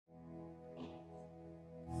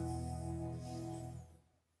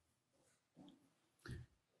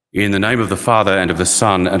In the name of the Father, and of the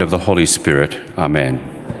Son, and of the Holy Spirit. Amen.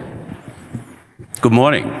 Good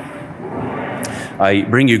morning. I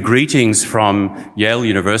bring you greetings from Yale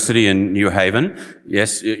University in New Haven.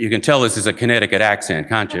 Yes, you can tell this is a Connecticut accent,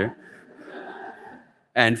 can't you?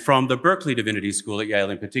 And from the Berkeley Divinity School at Yale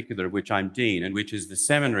in particular, which I'm dean, and which is the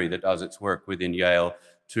seminary that does its work within Yale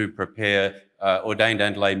to prepare ordained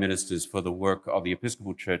and lay ministers for the work of the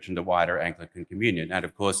Episcopal Church and the wider Anglican Communion. And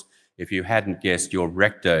of course, if you hadn't guessed, your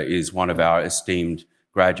rector is one of our esteemed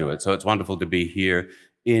graduates. So it's wonderful to be here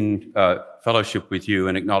in fellowship with you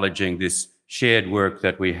and acknowledging this shared work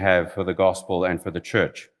that we have for the gospel and for the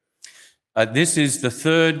church. This is the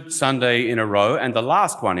third Sunday in a row, and the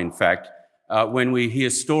last one, in fact, when we hear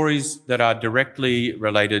stories that are directly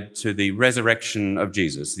related to the resurrection of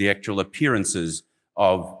Jesus, the actual appearances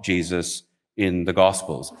of Jesus in the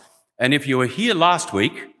Gospels. And if you were here last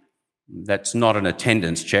week, that's not an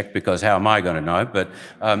attendance check, because how am I going to know? But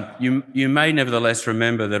you may nevertheless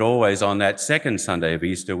remember that always on that second Sunday of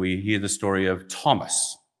Easter, we hear the story of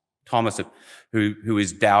Thomas, who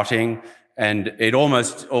is doubting. And it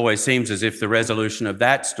almost always seems as if the resolution of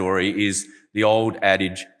that story is the old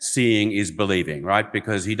adage, seeing is believing, right?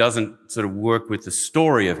 Because he doesn't sort of work with the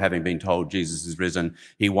story of having been told Jesus is risen.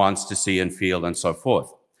 He wants to see and feel and so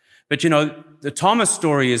forth. But, you know, the Thomas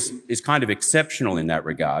story is kind of exceptional in that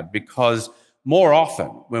regard, because more often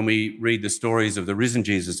when we read the stories of the risen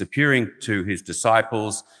Jesus appearing to his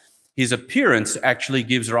disciples, his appearance actually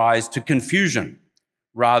gives rise to confusion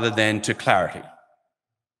rather than to clarity.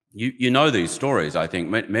 You know these stories, I think,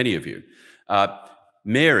 many of you.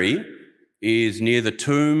 Mary is near the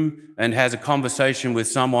tomb and has a conversation with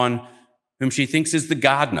someone whom she thinks is the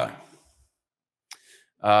gardener.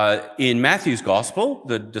 In Matthew's gospel,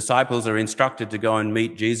 the disciples are instructed to go and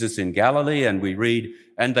meet Jesus in Galilee, and we read,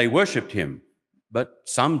 and they worshipped him, but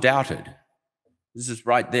some doubted. This is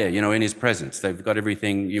right there, you know, in his presence. They've got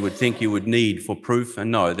everything you would think you would need for proof,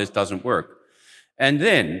 and no, this doesn't work. And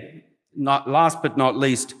then, last but not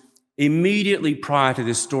least, immediately prior to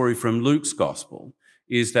this story from Luke's gospel,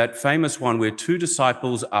 is that famous one where two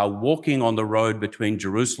disciples are walking on the road between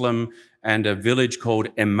Jerusalem and a village called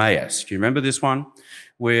Emmaus. Do you remember this one?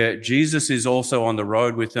 Where Jesus is also on the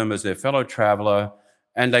road with them as their fellow traveler,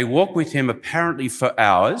 and they walk with him apparently for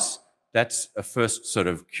hours. That's a first sort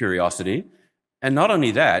of curiosity. And not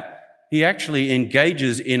only that, he actually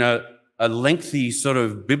engages in a lengthy sort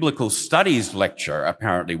of biblical studies lecture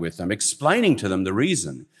apparently with them, explaining to them the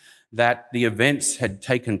reason that the events had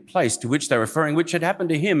taken place to which they're referring, which had happened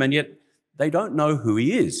to him, and yet they don't know who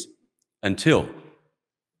he is until.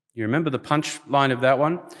 You remember the punchline of that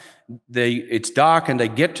one? It's dark, and they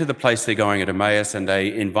get to the place they're going at Emmaus, and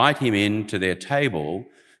they invite him in to their table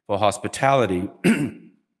for hospitality.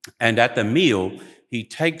 And at the meal, he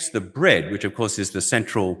takes the bread, which of course is the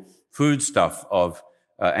central foodstuff of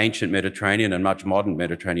ancient Mediterranean and much modern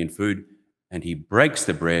Mediterranean food, and he breaks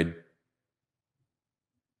the bread,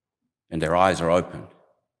 and their eyes are opened,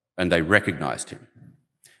 and they recognized him.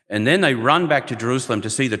 And then they run back to Jerusalem to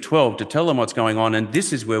see the 12 to tell them what's going on, and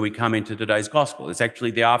this is where we come into today's gospel. It's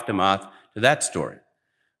actually the aftermath to that story.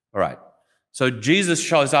 All right, so Jesus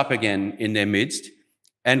shows up again in their midst,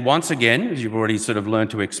 and once again, as you've already sort of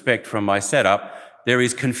learned to expect from my setup, there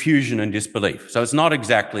is confusion and disbelief. So it's not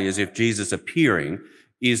exactly as if Jesus appearing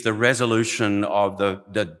is the resolution of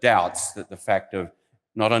the doubts that the fact of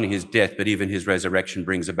not only his death, but even his resurrection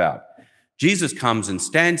brings about. Jesus comes and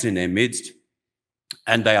stands in their midst,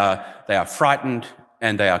 and they are frightened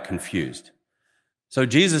and they are confused. So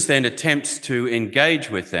Jesus then attempts to engage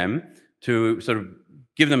with them to sort of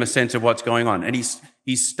give them a sense of what's going on. And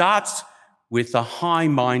he starts with a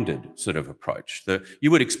high-minded sort of approach. You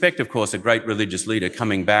would expect, of course, a great religious leader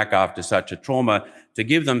coming back after such a trauma to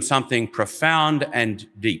give them something profound and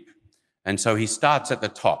deep. And so he starts at the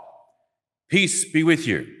top. Peace be with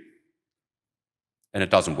you. And it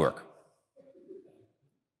doesn't work.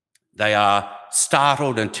 They are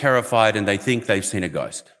startled and terrified, and they think they've seen a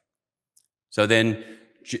ghost. So then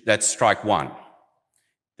that's strike one.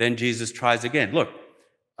 Then Jesus tries again. Look,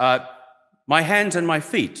 my hands and my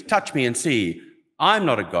feet, touch me and see. I'm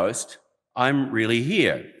not a ghost. I'm really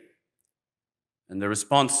here. And the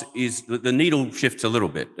response is, the needle shifts a little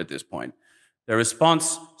bit at this point. The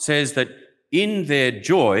response says that in their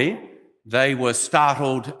joy, they were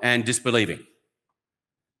startled and disbelieving.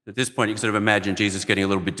 At this point, you can sort of imagine Jesus getting a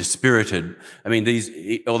little bit dispirited. I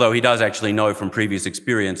mean, although he does actually know from previous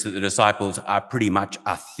experience that the disciples are pretty much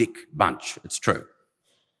a thick bunch. It's true.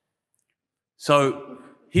 So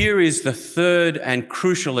here is the third and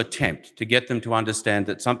crucial attempt to get them to understand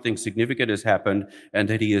that something significant has happened and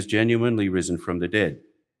that he has genuinely risen from the dead.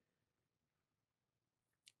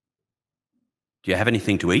 Do you have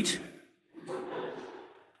anything to eat?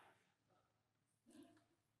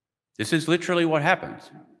 This is literally what happens.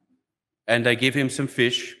 And they give him some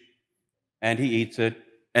fish, and he eats it,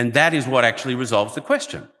 and that is what actually resolves the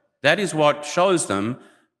question. That is what shows them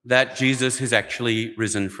that Jesus has actually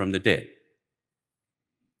risen from the dead.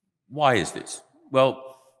 Why is this?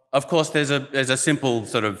 Well, of course, there's a simple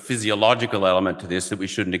sort of physiological element to this that we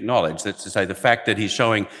shouldn't acknowledge. That's to say, the fact that he's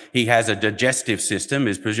showing he has a digestive system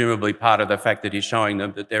is presumably part of the fact that he's showing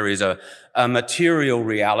them that there is a material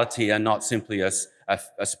reality and not simply a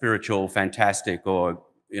spiritual, fantastic, or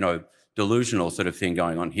delusional sort of thing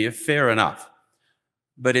going on here. Fair enough.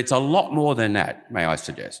 But it's a lot more than that, may I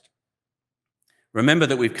suggest. Remember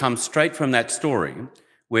that we've come straight from that story.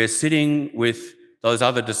 We're sitting with those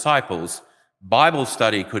other disciples. Bible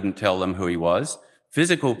study couldn't tell them who he was.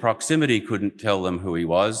 Physical proximity couldn't tell them who he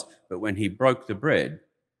was. But when he broke the bread,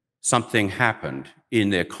 something happened in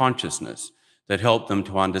their consciousness that helped them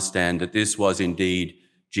to understand that this was indeed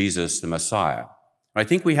Jesus the Messiah. I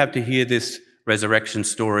think we have to hear this resurrection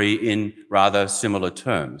story in rather similar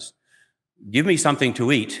terms. Give me something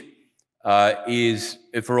to eat is,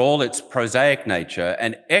 for all its prosaic nature,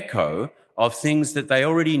 an echo of things that they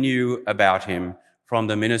already knew about him from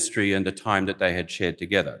the ministry and the time that they had shared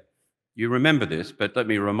together. You remember this, but let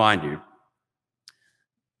me remind you.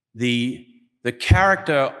 The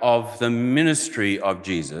character of the ministry of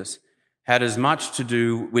Jesus had as much to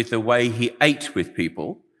do with the way he ate with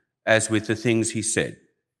people as with the things he said.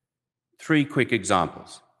 3 quick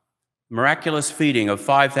examples. Miraculous feeding of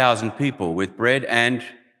 5,000 people with bread and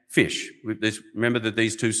fish. Remember that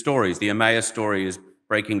these 2 stories, the Emmaus story is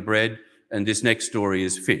breaking bread, and this next story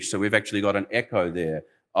is fish. So we've actually got an echo there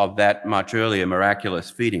of that much earlier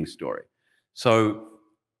miraculous feeding story. So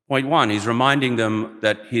point 1, he's reminding them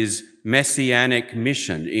that his messianic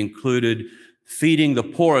mission included feeding the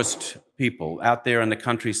poorest people out there in the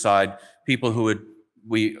countryside, people who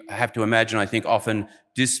we have to imagine, I think, often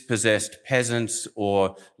dispossessed peasants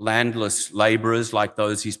or landless laborers like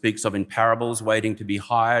those he speaks of in parables, waiting to be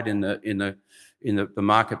hired in the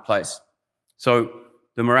marketplace. So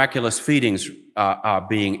the miraculous feedings are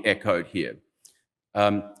being echoed here.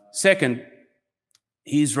 Second,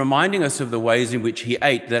 he's reminding us of the ways in which he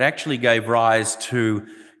ate that actually gave rise to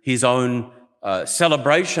his own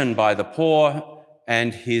celebration by the poor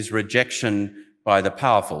and his rejection by the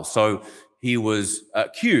powerful. So he was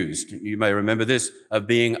accused, you may remember this, of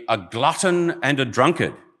being a glutton and a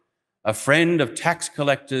drunkard, a friend of tax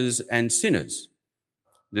collectors and sinners.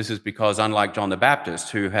 This is because, unlike John the Baptist,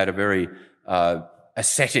 who had a very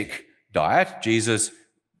ascetic diet, Jesus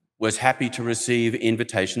was happy to receive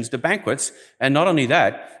invitations to banquets, and not only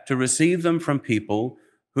that, to receive them from people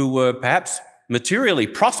who were perhaps materially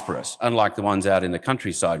prosperous, unlike the ones out in the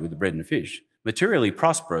countryside with the bread and fish, materially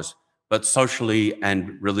prosperous, but socially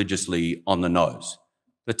and religiously on the nose.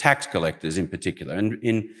 The tax collectors in particular. And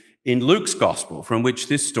in Luke's gospel, from which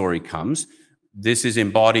this story comes, this is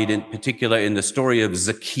embodied in particular in the story of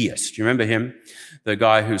Zacchaeus. Do you remember him? The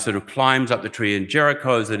guy who sort of climbs up the tree in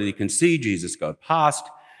Jericho so that he can see Jesus go past.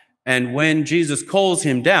 And when Jesus calls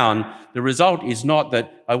him down, the result is not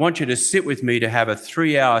that I want you to sit with me to have a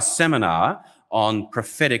 3-hour seminar on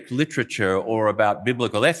prophetic literature or about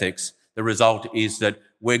biblical ethics. The result is that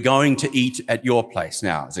we're going to eat at your place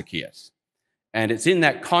now, Zacchaeus. And it's in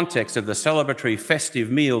that context of the celebratory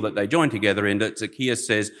festive meal that they join together in that Zacchaeus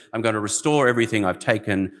says, I'm going to restore everything I've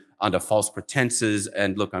taken under false pretenses,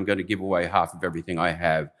 and look, I'm going to give away half of everything I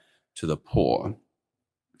have to the poor.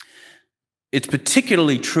 It's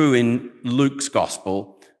particularly true in Luke's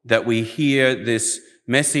gospel that we hear this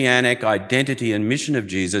messianic identity and mission of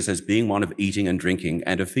Jesus as being one of eating and drinking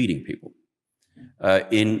and of feeding people.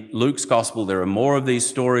 In Luke's gospel, there are more of these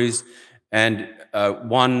stories, and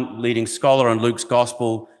one leading scholar on Luke's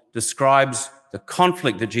gospel describes the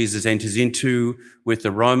conflict that Jesus enters into with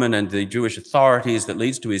the Roman and the Jewish authorities that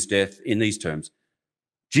leads to his death in these terms.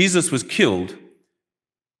 Jesus was killed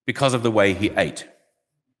because of the way he ate.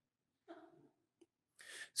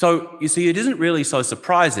 So, you see, it isn't really so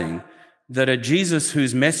surprising that a Jesus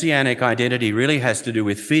whose messianic identity really has to do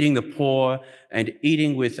with feeding the poor and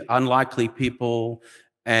eating with unlikely people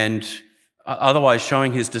and otherwise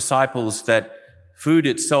showing his disciples that food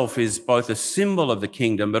itself is both a symbol of the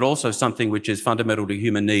kingdom but also something which is fundamental to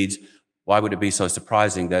human needs. Why would it be so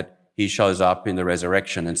surprising that he shows up in the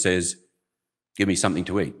resurrection and says, give me something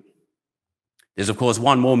to eat? There's, of course,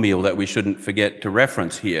 one more meal that we shouldn't forget to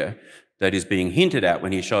reference here that is being hinted at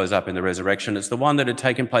when he shows up in the resurrection. It's the one that had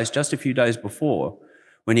taken place just a few days before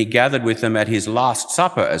when he gathered with them at his Last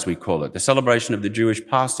Supper, as we call it, the celebration of the Jewish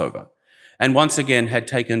Passover, and once again had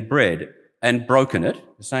taken bread, and broken it,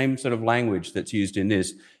 the same sort of language that's used in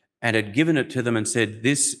this, and had given it to them and said,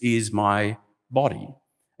 "This is my body,"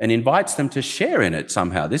 and invites them to share in it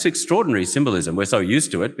somehow. This extraordinary symbolism, we're so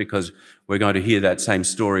used to it because we're going to hear that same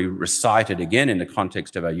story recited again in the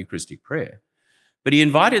context of our Eucharistic prayer. But he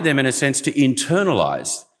invited them, in a sense, to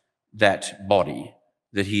internalize that body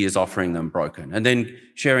that he is offering them broken. And then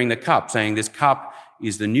sharing the cup, saying, "This cup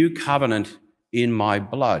is the new covenant in my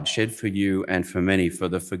blood, shed for you and for many for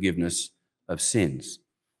the forgiveness of sins."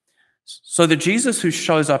 So the Jesus who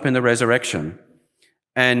shows up in the resurrection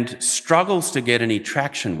and struggles to get any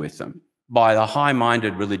traction with them by the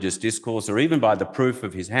high-minded religious discourse or even by the proof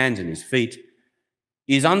of his hands and his feet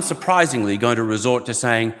is unsurprisingly going to resort to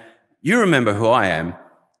saying, "You remember who I am.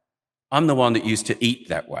 I'm the one that used to eat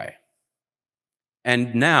that way.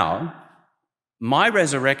 And now my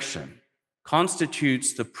resurrection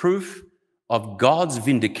constitutes the proof of God's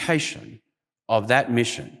vindication of that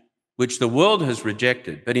mission, which the world has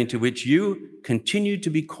rejected, but into which you continue to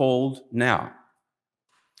be called now."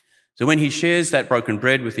 So when he shares that broken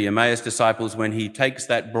bread with the Emmaus disciples, when he takes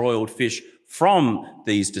that broiled fish from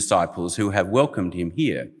these disciples who have welcomed him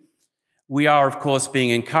here, we are, of course, being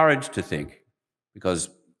encouraged to think, because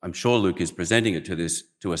I'm sure Luke is presenting it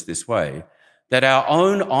to us this way, that our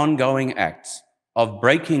own ongoing acts of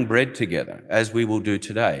breaking bread together, as we will do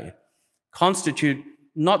today, constitute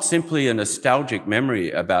not simply a nostalgic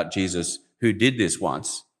memory about Jesus who did this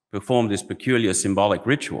once, performed this peculiar symbolic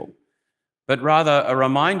ritual, but rather a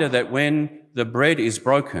reminder that when the bread is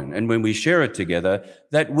broken and when we share it together,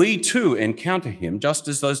 that we too encounter him just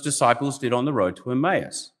as those disciples did on the road to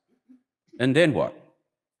Emmaus. And then what?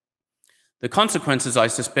 The consequences, I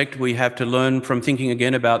suspect, we have to learn from thinking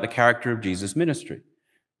again about the character of Jesus' ministry.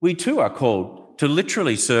 We too are called to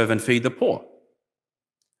literally serve and feed the poor.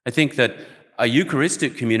 I think that a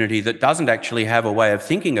Eucharistic community that doesn't actually have a way of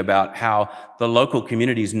thinking about how the local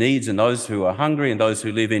community's needs and those who are hungry and those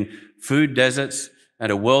who live in food deserts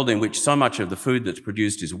and a world in which so much of the food that's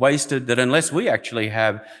produced is wasted, that unless we actually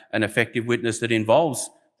have an effective witness that involves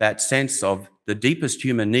that sense of the deepest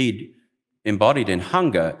human need embodied in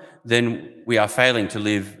hunger, then we are failing to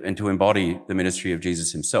live and to embody the ministry of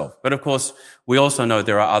Jesus himself. But of course, we also know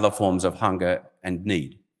there are other forms of hunger and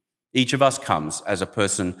need. Each of us comes as a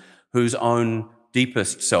person whose own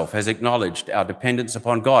deepest self has acknowledged our dependence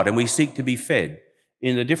upon God, and we seek to be fed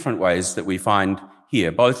in the different ways that we find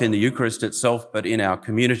here, both in the Eucharist itself, but in our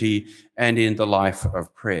community and in the life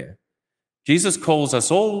of prayer. Jesus calls us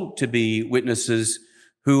all to be witnesses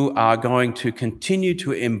who are going to continue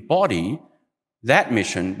to embody that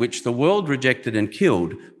mission which the world rejected and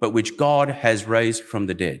killed, but which God has raised from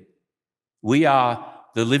the dead. We are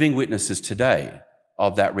the living witnesses today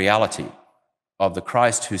of that reality, of the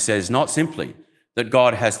Christ who says not simply that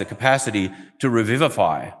God has the capacity to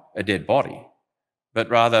revivify a dead body, but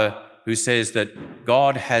rather who says that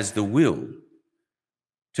God has the will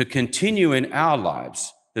to continue in our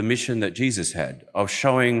lives the mission that Jesus had of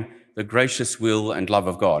showing the gracious will and love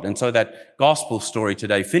of God. And so that gospel story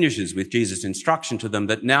today finishes with Jesus' instruction to them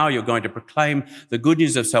that now you're going to proclaim the good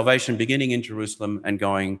news of salvation beginning in Jerusalem and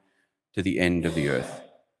going to the end of the earth.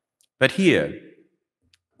 But here,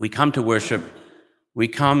 we come to worship, we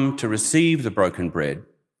come to receive the broken bread,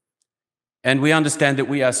 and we understand that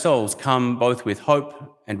we ourselves come both with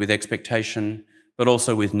hope and with expectation, but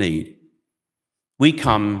also with need. We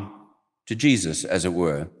come to Jesus, as it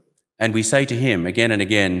were, and we say to him again and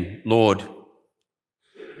again, "Lord,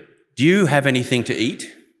 do you have anything to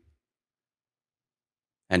eat?"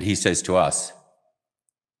 And he says to us,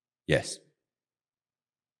 "Yes."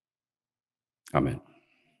 Amen.